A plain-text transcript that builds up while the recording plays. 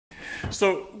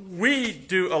So we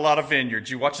do a lot of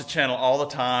vineyards. You watch the channel all the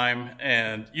time,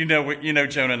 and you know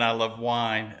Joan and I love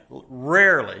wine.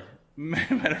 Rarely,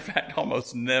 matter of fact,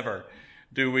 almost never,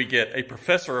 do we get a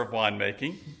professor of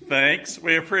winemaking. Thanks,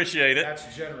 we appreciate it.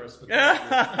 That's generous. But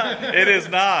It is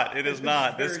not. It is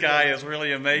not. This guy is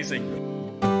really amazing.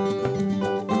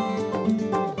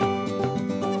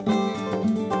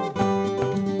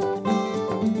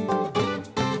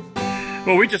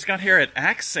 Well, we just got here at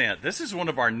Accent. This is one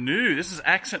of our this is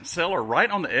Accent Cellar right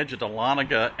on the edge of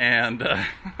Dahlonega. And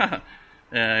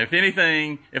if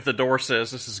anything, if the door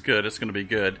says this is good, it's going to be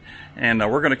good. And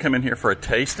we're going to come in here for a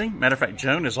tasting. Matter of fact,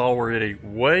 Joan is already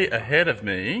way ahead of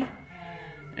me.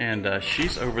 And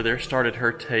she's over there, started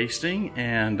her tasting.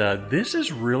 And this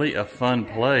is really a fun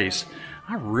place.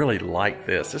 I really like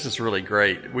this. This is really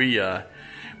great.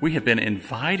 We have been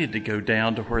invited to go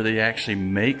down to where they actually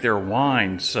make their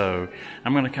wine. So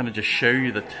I'm going to kind of just show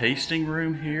you the tasting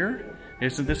room here.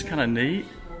 Isn't this kind of neat?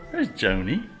 There's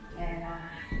Joni.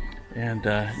 And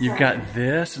you've got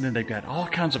this, and then they've got all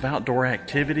kinds of outdoor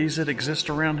activities that exist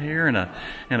around here,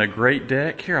 and a great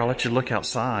deck. Here, I'll let you look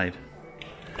outside.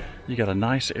 You got a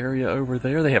nice area over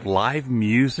there. They have live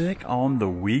music on the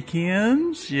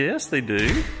weekends. Yes, they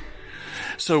do.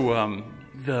 So,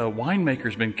 the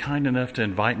winemaker's been kind enough to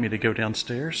invite me to go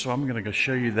downstairs, so I'm going to go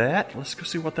show you that. Let's go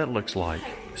see what that looks like.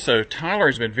 So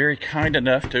Tyler's been very kind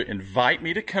enough to invite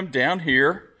me to come down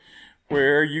here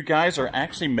where you guys are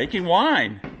actually making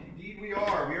wine. Indeed we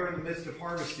are. We are in the midst of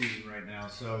harvest season right now,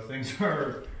 so things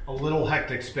are a little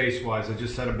hectic space-wise. I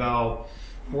just had about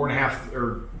 4.5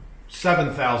 or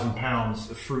 7,000 pounds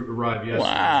of fruit arrive yesterday.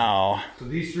 Wow. So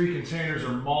these 3 containers are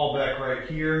Malbec right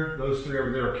here. Those 3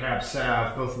 over there are Cab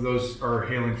Sav. Both of those are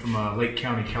hailing from Lake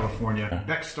County, California.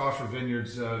 Beckstoffer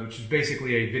Vineyards, which is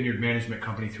basically a vineyard management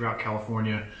company throughout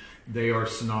California. They are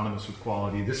synonymous with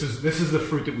quality. This is the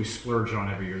fruit that we splurge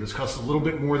on every year. This costs a little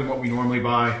bit more than what we normally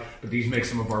buy, but these make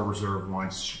some of our reserve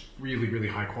wines. Really, really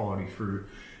high quality fruit.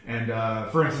 And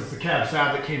for instance, the Cab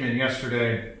Sav that came in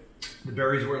yesterday, the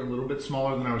berries were a little bit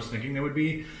smaller than I was thinking they would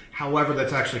be. However,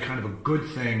 that's actually kind of a good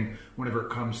thing whenever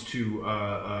it comes to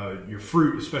your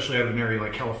fruit, especially out of an area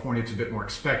like California. It's a bit more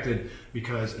expected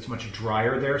because it's much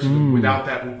drier there. So without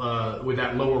that, with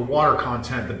that lower water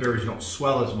content, the berries don't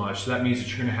swell as much. So that means that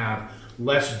you're going to have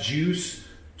less juice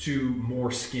to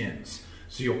more skins.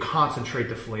 So you'll concentrate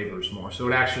the flavors more. So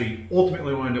it actually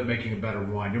ultimately will end up making a better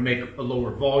wine. You'll make a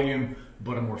lower volume,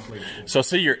 but a more flavorful. So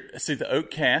see the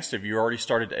oak cast, have you already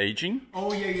started aging?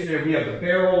 Oh yeah. We have the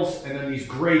barrels, and then these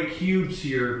gray cubes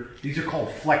here. These are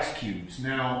called flex cubes.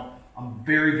 Now, I'm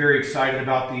very, very excited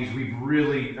about these. We've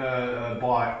really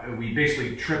we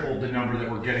basically tripled the number that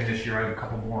we're getting this year. I have a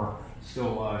couple more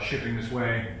still shipping this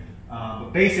way.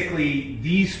 But basically,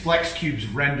 these flex cubes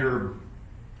render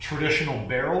traditional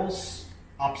barrels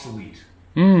obsolete.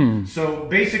 So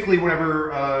basically,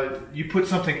 whenever you put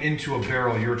something into a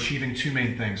barrel, you're achieving 2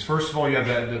 main things. First of all, you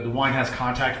have the wine has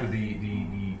contact with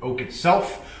the oak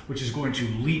itself, which is going to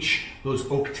leach those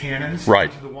oak tannins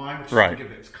into the wine, which is going to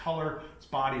give it its color, its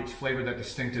body, its flavor, that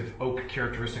distinctive oak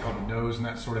characteristic on the nose and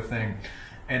that sort of thing.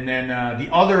 And then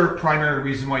the other primary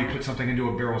reason why you put something into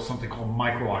a barrel is something called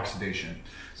microoxidation.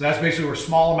 So that's basically where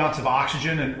small amounts of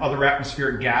oxygen and other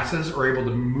atmospheric gases are able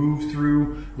to move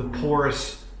through the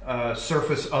porous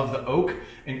surface of the oak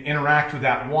and interact with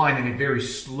that wine in a very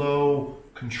slow,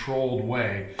 controlled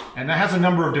way. And that has a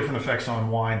number of different effects on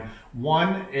wine.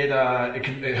 One, it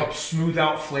helps smooth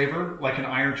out flavor like an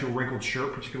iron to a wrinkled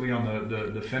shirt, particularly on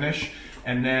the finish.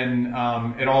 And then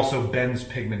it also bends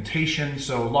pigmentation.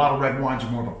 So a lot of red wines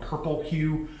are more of a purple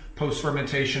hue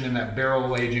post-fermentation, and that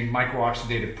barrel aging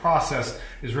microoxidative process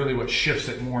is really what shifts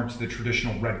it more into the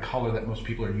traditional red color that most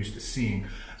people are used to seeing.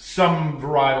 Some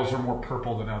varietals are more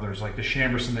purple than others, like the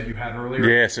Chamberson that you had earlier.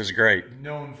 Yes, it's great.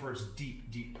 Known for its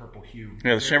deep, deep purple hue.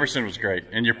 Yeah, the Chamberson was great.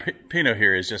 And your Pinot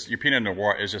here is just, your Pinot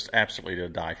Noir is just absolutely to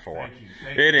die for. Thank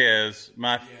you. It is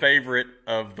my favorite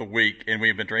of the week, and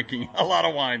we've been drinking a lot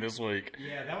of wine this week.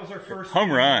 Yeah, that was our first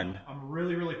home run. I'm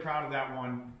really, really proud of that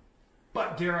one.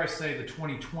 But dare I say, the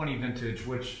 2020 vintage,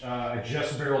 which I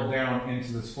just barreled down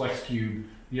into this Flex Cube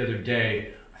the other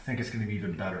day, I think it's going to be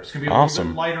even better. It's going to be a little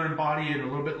bit lighter in body and a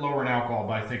little bit lower in alcohol,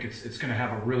 but I think it's going to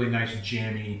have a really nice,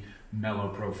 jammy, mellow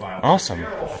profile. Awesome.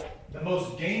 The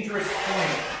most dangerous point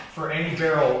for any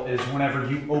barrel is whenever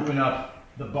you open up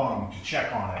the bung to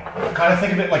check on it. Kind of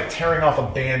think of it like tearing off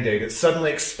a Band-Aid. It's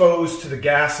suddenly exposed to the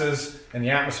gases and the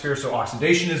atmosphere, so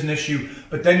oxidation is an issue.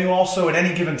 But then you also, at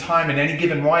any given time, in any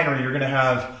given winery, you're going to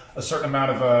have a certain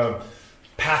amount of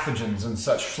pathogens and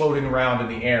such floating around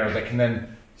in the air that can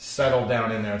then settle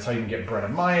down in there. That's how you can get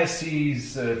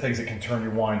Brettanomyces, things that can turn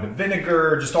your wine to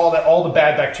vinegar, just all the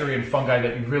bad bacteria and fungi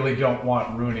that you really don't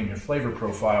want ruining your flavor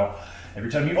profile. Every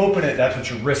time you open it, that's what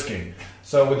you're risking.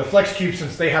 So with the Flex Cube,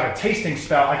 since they have a tasting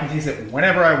spout, I can taste it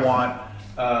whenever I want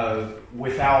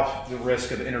without the risk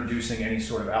of introducing any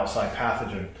sort of outside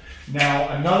pathogen. Now,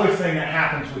 another thing that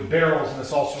happens with barrels, and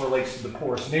this also relates to the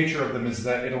porous nature of them, is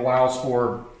that it allows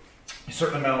for a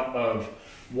certain amount of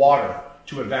water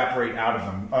to evaporate out of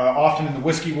them. Often in the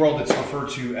whiskey world, it's referred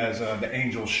to as the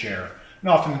angel's share, and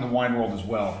often in the wine world as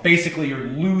well. Basically, you're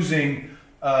losing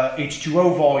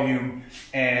H2O volume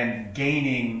and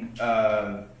gaining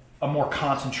a more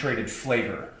concentrated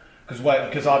flavor.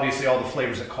 Because obviously all the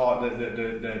flavors that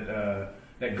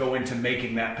go into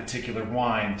making that particular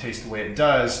wine taste the way it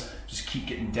does just keep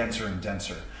getting denser and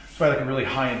denser. That's why like a really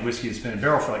high-end whiskey that's been in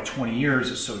barrel for like 20 years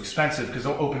is so expensive, because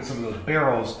they'll open some of those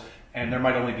barrels and there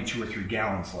might only be 2 or 3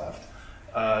 gallons left.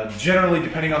 Generally,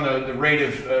 depending on the rate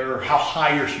of, or how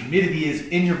high your humidity is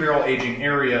in your barrel aging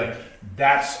area,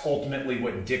 that's ultimately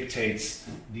what dictates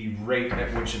the rate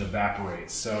at which it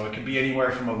evaporates. So it can be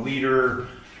anywhere from 1 liter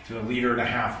to 1.5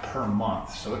 liters per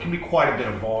month. So it can be quite a bit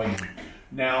of volume.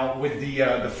 Now with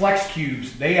the Flex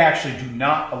Cubes, they actually do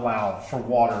not allow for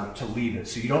water to leave it,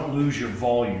 so you don't lose your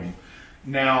volume.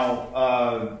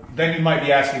 Now, then you might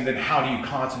be asking, then how do you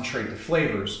concentrate the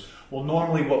flavors? Well,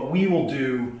 normally what we will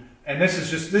do, and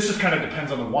this just kind of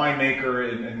depends on the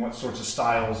winemaker and what sorts of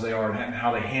styles they are and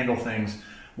how they handle things.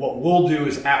 What we'll do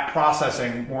is at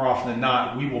processing, more often than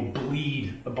not, we will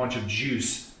bleed a bunch of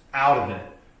juice out of it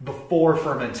before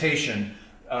fermentation,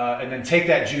 and then take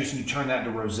that juice and you turn that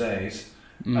into rosés.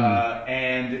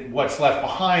 And what's left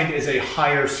behind is a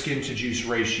higher skin to juice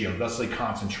ratio, thusly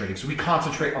concentrating. So we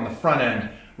concentrate on the front end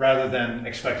rather than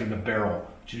expecting the barrel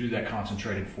to do that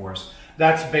concentrating for us.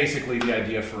 That's basically the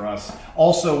idea for us.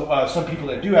 Also, some people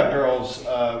that do have barrels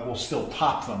will still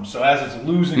top them. So as it's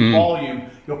losing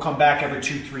volume, you'll come back every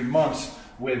 2-3 months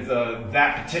with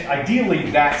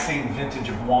ideally that same vintage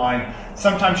of wine.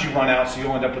 Sometimes you run out, so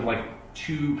you'll end up with like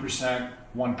 2%,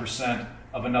 1%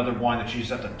 of another wine that you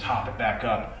just have to top it back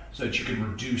up so that you can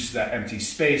reduce that empty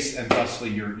space and thusly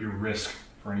your risk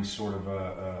for any sort of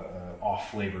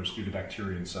off flavors due to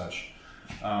bacteria and such.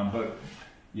 But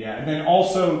yeah, and then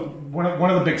also one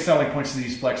of the big selling points of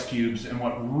these Flex Cubes, and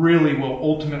what really will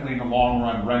ultimately in the long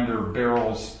run render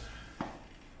barrels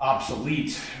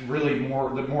obsolete, really the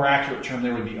more accurate term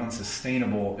there would be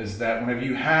unsustainable, is that whenever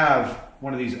you have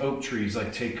one of these oak trees,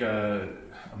 like take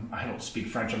I don't speak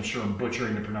French, I'm sure I'm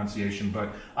butchering the pronunciation, but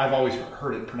I've always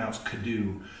heard it pronounced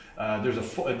Cadou.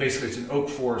 Basically it's an oak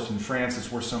forest in France. It's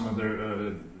where some of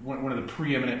the one of the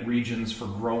preeminent regions for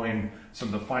growing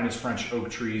some of the finest French oak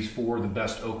trees for the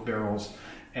best oak barrels.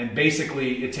 And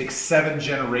basically it takes 7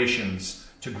 generations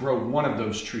to grow one of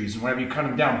those trees. And whenever you cut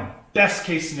them down, best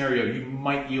case scenario, you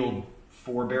might yield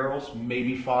 4 barrels,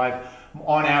 maybe 5.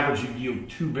 On average, you yield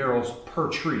 2 barrels per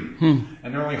tree. And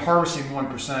they're only harvesting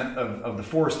 1% of the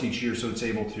forest each year, so it's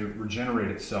able to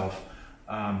regenerate itself.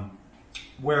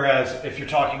 Whereas if you're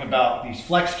talking about these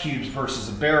Flex Cubes versus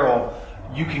a barrel,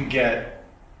 you can get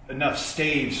enough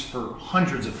staves for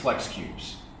hundreds of Flex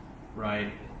Cubes,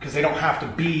 right? Because they don't have to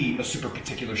be a super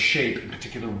particular shape, and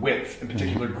particular width, and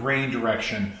particular grain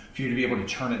direction for you to be able to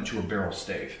turn it into a barrel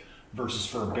stave. Versus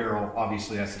for a barrel,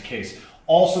 obviously that's the case.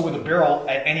 Also with a barrel,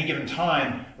 at any given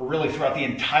time, or really throughout the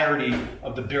entirety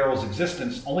of the barrel's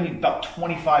existence, only about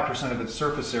 25% of its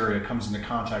surface area comes into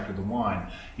contact with the wine.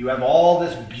 You have all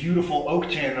this beautiful oak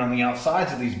tannin on the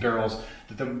outsides of these barrels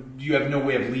that you have no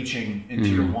way of leaching into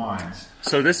your wines.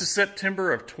 So this is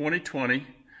September of 2020.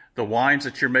 The wines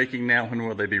that you're making now, when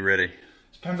will they be ready?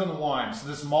 Depends on the wine. So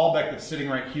this Malbec that's sitting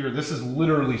right here, this is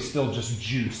literally still just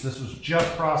juice. This was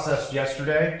just processed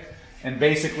yesterday. And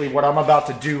basically what I'm about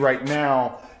to do right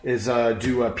now is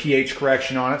do a pH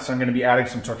correction on it. So I'm going to be adding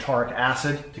some tartaric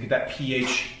acid to get that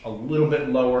pH a little bit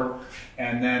lower.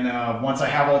 And then once I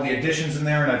have all the additions in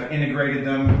there and I've integrated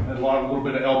them, a little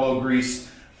bit of elbow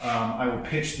grease, I will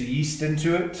pitch the yeast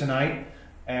into it tonight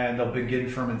and they'll begin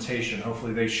fermentation.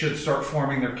 Hopefully they should start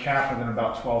forming their cap within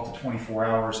about 12 to 24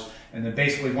 hours. And then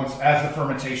basically as the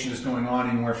fermentation is going on,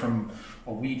 anywhere from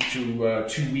a week to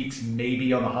 2 weeks,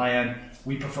 maybe on the high end.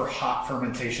 We prefer hot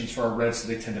fermentations for our reds, so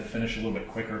they tend to finish a little bit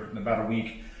quicker in about a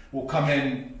week. We'll come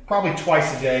in probably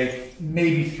twice a day,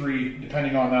 maybe 3,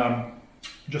 depending on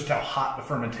just how hot the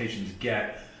fermentations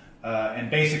get. And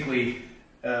basically,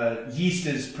 yeast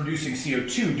is producing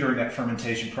CO2 during that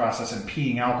fermentation process and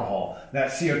peeing alcohol. That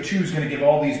CO2 is going to give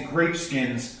all these grape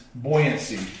skins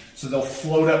buoyancy, so they'll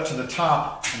float up to the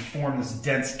top and form this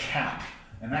dense cap.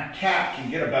 And that cap can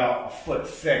get about a foot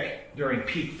thick during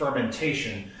peak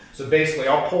fermentation. So basically,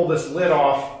 I'll pull this lid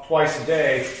off twice a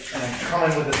day and then come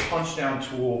in with this punch down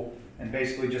tool and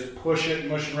basically just push it,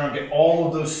 mush it around, get all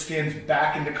of those skins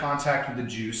back into contact with the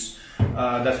juice.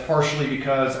 That's partially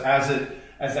because as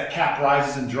that cap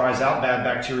rises and dries out, bad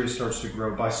bacteria starts to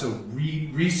grow by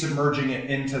resubmerging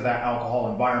it into that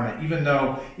alcohol environment.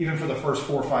 Even for the first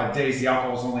 4 or 5 days, the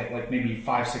alcohol is only like maybe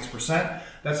 5-6%.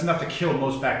 That's enough to kill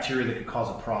most bacteria that could cause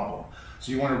a problem.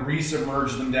 So you want to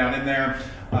resubmerge them down in there.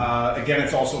 Again,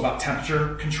 it's also about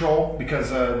temperature control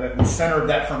because the center of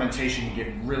that fermentation can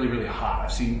get really, really hot.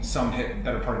 I've seen some hit the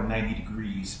better part of 90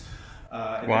 degrees.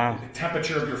 Wow. The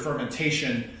temperature of your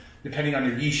fermentation, depending on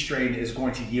your yeast strain, is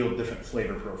going to yield different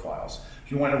flavor profiles.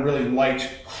 If you want a really light,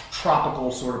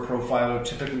 tropical sort of profile,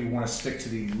 typically you want to stick to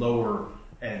the lower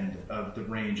end of the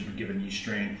range of a given yeast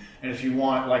strain. And if you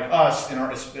want, like us,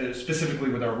 specifically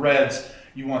with our reds,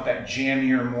 you want that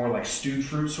jammier, more like stewed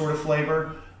fruit sort of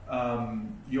flavor,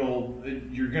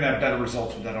 you're going to have better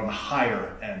results with that on the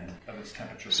higher end of its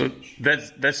temperature range.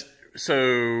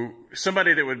 So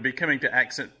somebody that would be coming to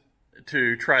Accent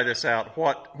to try this out,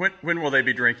 when will they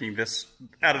be drinking this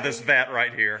out of this vat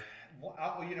right here? Well,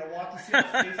 we'll have to see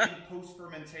it's tasting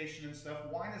post-fermentation and stuff.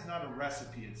 Wine is not a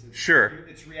recipe.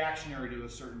 It's reactionary to a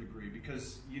certain degree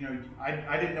because,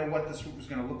 I didn't know what this was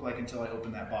going to look like until I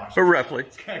opened that box. But roughly.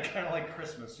 It's kind of like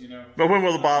Christmas, But when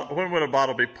will a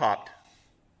bottle be popped?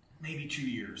 Maybe 2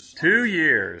 years. 2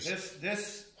 years.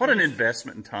 What an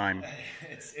investment in time.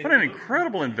 What an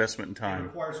incredible investment in time. It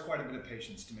requires quite a bit of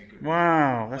patience to make it.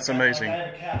 Wow, that's amazing. I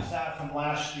have a cap sat from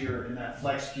last year in that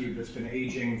Flex Cube that's been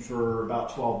aging for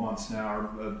about 12 months now,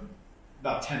 or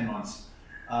about 10 months.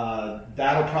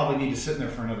 That'll probably need to sit in there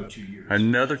for another 2 years.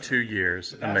 Another 2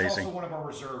 years. That's amazing. Also one of our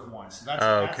reserve wines.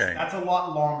 So okay. That's a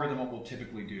lot longer than what we'll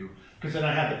typically do. Because then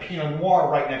I have the Pinot Noir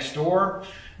right next door.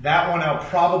 That one I'll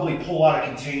probably pull out a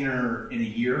container in a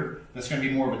year. That's going to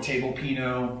be more of a table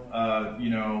Pinot,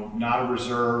 not a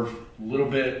reserve, a little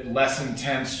bit less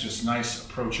intense, just nice,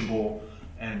 approachable,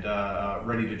 and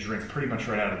ready to drink pretty much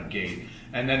right out of the gate.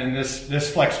 And then in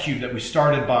this Flex Cube that we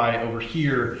started by over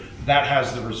here, that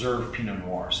has the reserve Pinot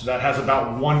Noir. So that has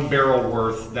about 1 barrel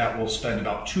worth that will spend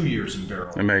about 2 years in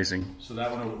barrel. Amazing. So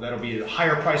that'll be a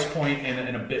higher price point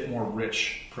and a bit more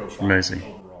rich profile. Amazing.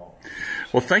 Overall.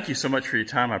 Well, thank you so much for your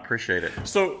time. I appreciate it.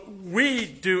 So we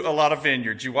do a lot of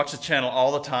vineyards. You watch the channel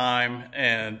all the time,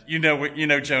 and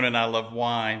Joan and I love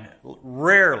wine.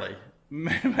 Rarely,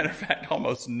 matter of fact,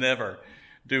 almost never,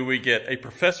 do we get a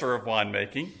professor of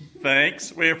winemaking.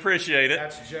 Thanks. We appreciate it.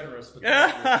 That's generous. But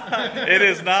It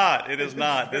is not. It is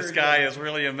not. This guy is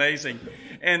really amazing.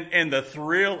 And the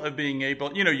thrill of being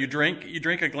able, you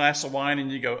drink a glass of wine and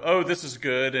you go, oh, this is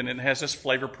good, and it has this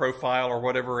flavor profile or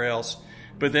whatever else.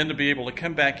 But then to be able to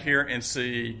come back here and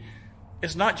see,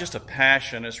 it's not just a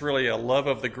passion, it's really a love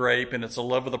of the grape, and it's a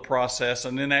love of the process,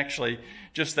 and then actually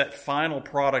just that final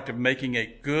product of making a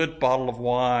good bottle of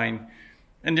wine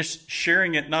and just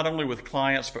sharing it not only with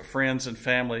clients but friends and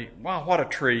family. Wow, what a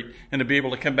treat. And to be able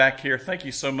to come back here, thank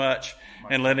you so much,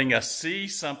 and letting us see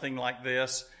something like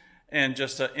this and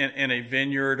just in a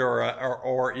vineyard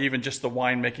or even just the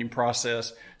winemaking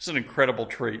process. It's an incredible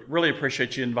treat. Really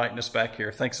appreciate you inviting us back here.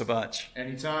 Thanks a bunch.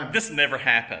 Anytime. This never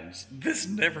happens. This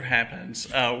never happens.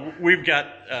 We've got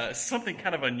something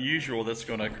kind of unusual that's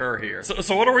going to occur here.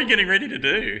 So what are we getting ready to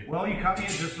do? Well, you caught me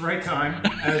at just the right time.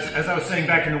 As I was saying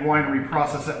back in the winery, we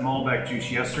processed that Malbec juice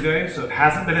yesterday, so it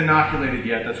hasn't been inoculated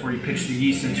yet. That's where you pitch the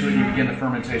yeast into it and you begin the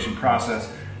fermentation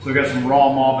process. So we've got some raw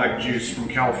Malbec juice from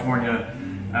California.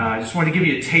 I just wanted to give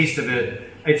you a taste of it.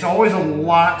 It's always a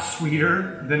lot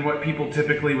sweeter than what people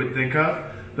typically would think of.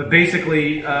 But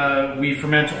basically, we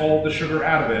ferment all the sugar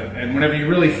out of it. And whenever you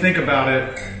really think about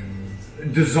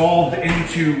it, dissolved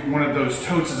into one of those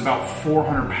totes is about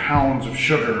 400 pounds of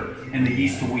sugar. And the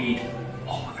yeast will eat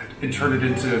all of it and turn it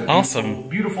into awesome,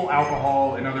 beautiful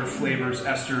alcohol and other flavors,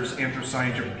 esters,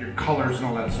 anthocyanins, your colors, and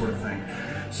all that sort of thing.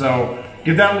 So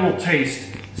give that a little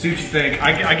taste. See what you think.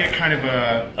 I get kind of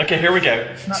a... Okay, here we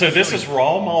go. So this is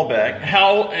raw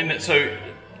Malbec. So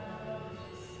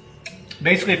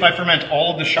basically, if I ferment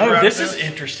all of the sugar out of this is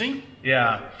interesting.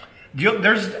 Yeah.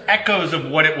 There's echoes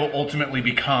of what it will ultimately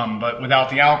become, but without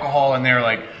the alcohol in there,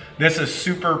 like, this is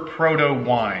super proto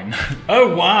wine.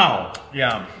 Oh, wow.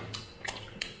 Yeah.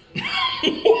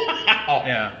 Wow.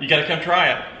 Yeah. You got to come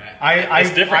try it.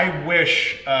 I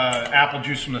wish apple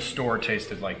juice from the store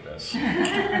tasted like this,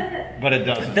 but it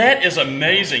doesn't. That is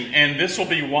amazing. And this will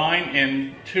be wine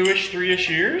in 2-ish, 3-ish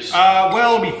years?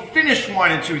 Well, it'll be finished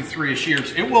wine in 2-3-ish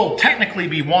years. It will technically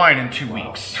be wine in 2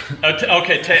 weeks.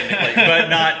 Okay, technically, but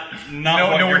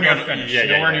nowhere near finished.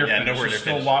 Nowhere near finished. There's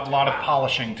still a lot of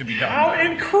polishing to be done. How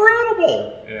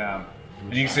incredible! Yeah.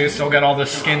 And you can see it's still got all the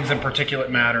skins and particulate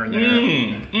matter in there.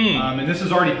 And this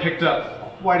has already picked up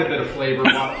quite a bit of flavor, a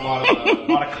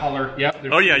lot of color. Yep.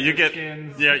 Oh yeah, you get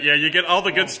you get all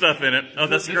the good stuff in it. Oh,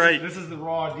 that's great. This is the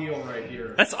raw deal right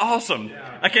here. That's awesome.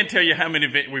 Yeah. I can't tell you how many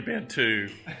we've been to.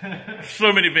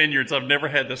 So many vineyards. I've never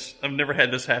had this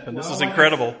happen. This is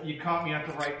incredible. You caught me at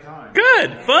the right time.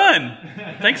 Good, fun.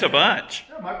 Thanks a bunch.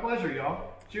 Yeah, my pleasure,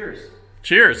 y'all. Cheers.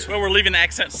 Cheers. Well, we're leaving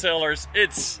Accent Cellars.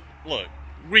 Look,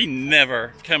 we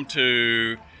never come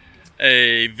to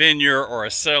a vineyard or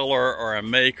a cellar or a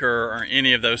maker or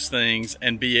any of those things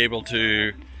and be able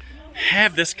to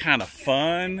have this kind of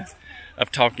fun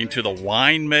of talking to the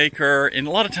winemaker. And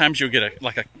a lot of times you'll get a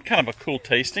kind of a cool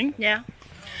tasting. Yeah.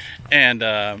 And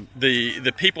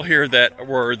the people here that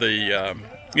were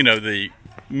the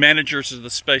managers of the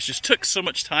space just took so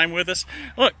much time with us.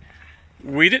 Look,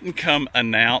 we didn't come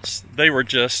announced. They were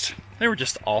just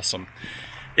awesome.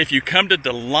 If you come to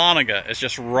Dahlonega, it's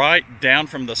just right down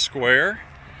from the square,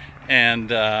 and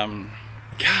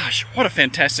gosh, what a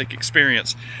fantastic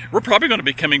experience. We're probably going to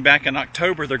be coming back in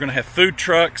October. They're going to have food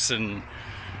trucks and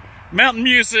mountain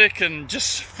music and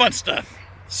just fun stuff.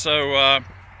 So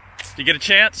if you get a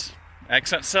chance,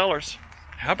 Accent Cellars.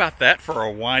 How about that for a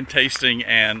wine tasting?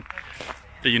 And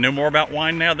do you know more about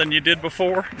wine now than you did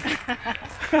before?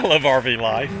 I love RV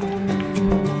life.